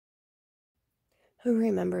Who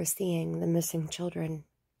remembers seeing the missing children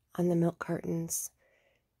on the milk cartons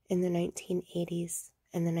in the 1980s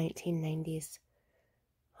and the 1990s?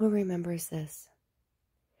 Who remembers this?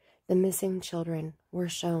 The missing children were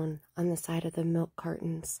shown on the side of the milk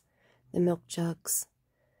cartons, the milk jugs,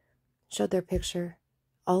 showed their picture,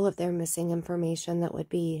 all of their missing information that would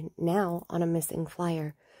be now on a missing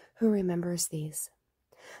flyer. Who remembers these?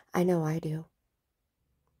 I know I do.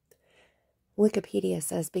 Wikipedia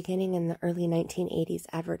says beginning in the early 1980s,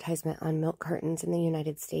 advertisement on milk cartons in the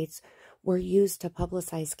United States were used to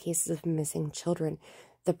publicize cases of missing children.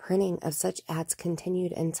 The printing of such ads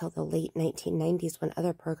continued until the late 1990s when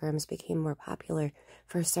other programs became more popular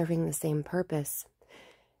for serving the same purpose.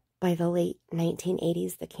 By the late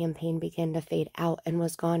 1980s, the campaign began to fade out and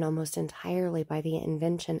was gone almost entirely by the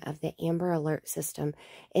invention of the Amber Alert system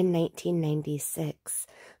in 1996.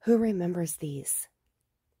 Who remembers these?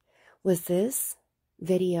 Was this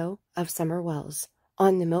video of Summer Wells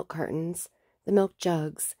on the milk cartons, the milk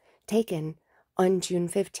jugs, taken on June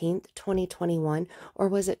 15th, 2021, or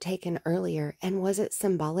was it taken earlier, and was it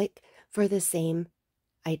symbolic for the same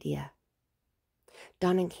idea?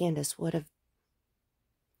 Don and Candace would have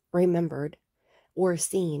remembered or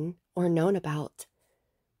seen or known about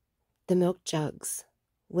the milk jugs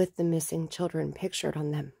with the missing children pictured on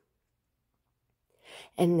them.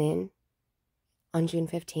 And then on June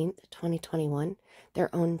 15th, 2021,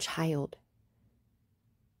 their own child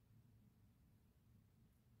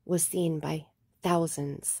was seen by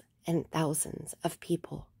thousands and thousands of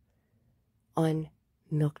people on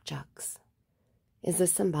milk jugs. Is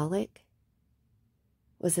this symbolic?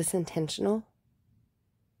 Was this intentional?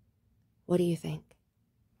 What do you think?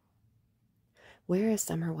 Where is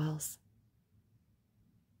Summer Wells?